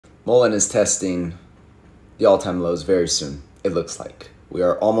Mullen is testing the all-time lows very soon, it looks like. We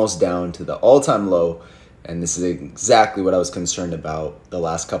are almost down to the all-time low, and this is exactly what I was concerned about the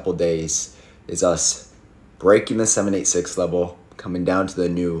last couple days, is us breaking the 786 level, coming down to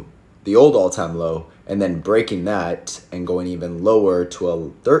the old all-time low, and then breaking that and going even lower to a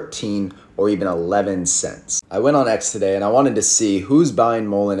 13 or even 11 cents. I went on X today and I wanted to see who's buying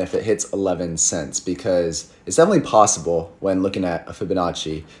Mullen if it hits 11 cents, because it's definitely possible when looking at a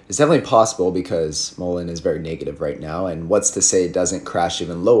Fibonacci. It's definitely possible because Mullen is very negative right now, and what's to say it doesn't crash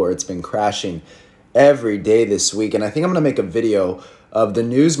even lower? It's been crashing every day this week, and I think I'm gonna make a video of the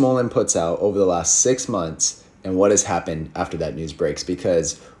news Mullen puts out over the last 6 months and what has happened after that news breaks.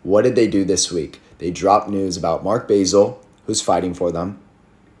 Because what did they do this week? They dropped news about Mark Basil, who's fighting for them,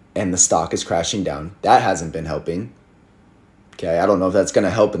 and the stock is crashing down. That hasn't been helping. Okay, I don't know if that's going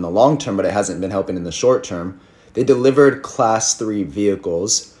to help in the long term, but it hasn't been helping in the short term. They delivered class 3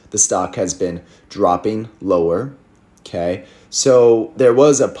 vehicles. The stock has been dropping lower. Okay, so there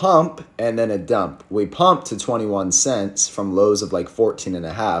was a pump and then a dump. We pumped to 21 cents from lows of like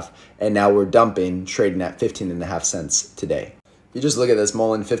 14.5, and now we're dumping, trading at 15.5 cents today. If you just look at this,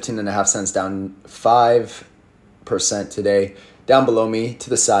 Mullen, 15.5 cents, down 5% today. Down below me to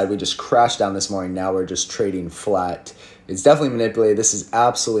the side, we just crashed down this morning. Now we're just trading flat. It's definitely manipulated. This is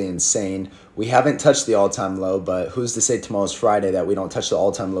absolutely insane. We haven't touched the all-time low, but who's to say tomorrow's Friday that we don't touch the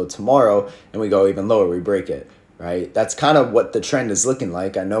all-time low tomorrow and we go even lower, we break it, right? That's kind of what the trend is looking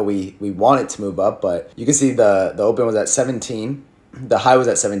like. I know we want it to move up, but you can see the open was at 17. The high was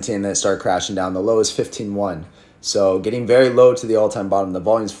at 17, and then it started crashing down. The low is 15.1. So getting very low to the all-time bottom. The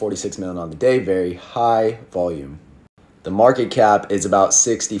volume is 46 million on the day, very high volume. The market cap is about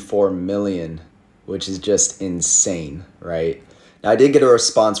 64 million, which is just insane, right? Now, I did get a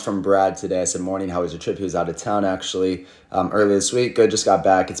response from Brad today. I said, morning, how was your trip? He was out of town, actually, earlier this week. Good, just got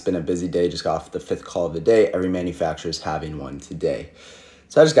back. It's been a busy day. Just got off the 5th call of the day. Every manufacturer is having one today.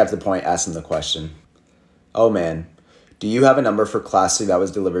 So I just got to the point, asking the question, oh man, do you have a number for Class 3 that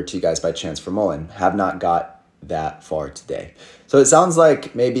was delivered to you guys by chance for Mullen? Have not got that far today. So it sounds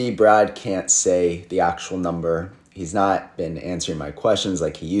like maybe Brad can't say the actual number. He's not been answering my questions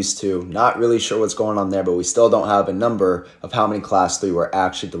like he used to. Not really sure what's going on there, but we still don't have a number of how many Class 3 were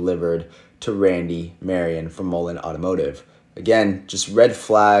actually delivered to Randy Marion from Mullen Automotive. Again, just red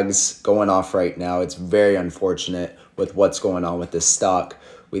flags going off right now. It's very unfortunate with what's going on with this stock.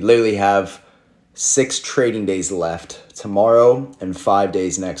 We literally have 6 trading days left, tomorrow and 5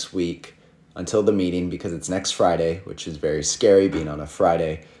 days next week until the meeting, because it's next Friday, which is very scary being on a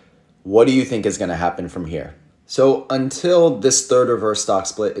Friday. What do you think is going to happen from here? So until this third reverse stock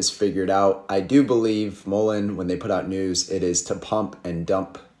split is figured out, I do believe Mullen, when they put out news, it is to pump and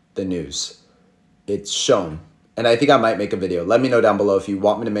dump the news. It's shown. And I think I might make a video. Let me know down below if you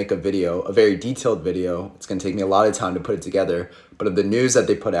want me to make a video, a very detailed video. It's going to take me a lot of time to put it together, but of the news that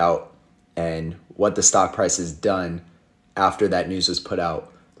they put out and what the stock price has done after that news was put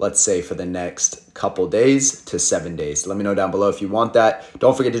out, let's say for the next couple days to 7 days. Let me know down below if you want that.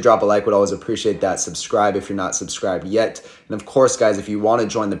 Don't forget to drop a like, would always appreciate that. Subscribe if you're not subscribed yet. And of course, guys, if you want to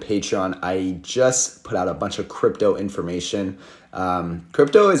join the Patreon, I just put out a bunch of crypto information.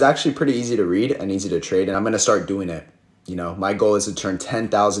 Crypto is actually pretty easy to read and easy to trade, and I'm going to start doing it. You know, my goal is to turn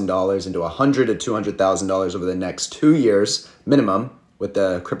 $10,000 into $100,000 to $200,000 over the next 2 years minimum, with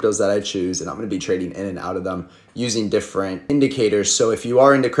the cryptos that I choose, and I'm going to be trading in and out of them using different indicators. So if you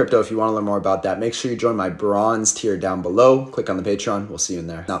are into crypto, if you want to learn more about that, make sure you join my bronze tier down below. Click on the Patreon. We'll see you in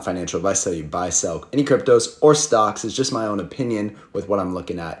there. Not financial advice, tell you buy, sell any cryptos or stocks. It's just my own opinion with what I'm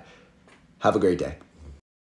looking at. Have a great day.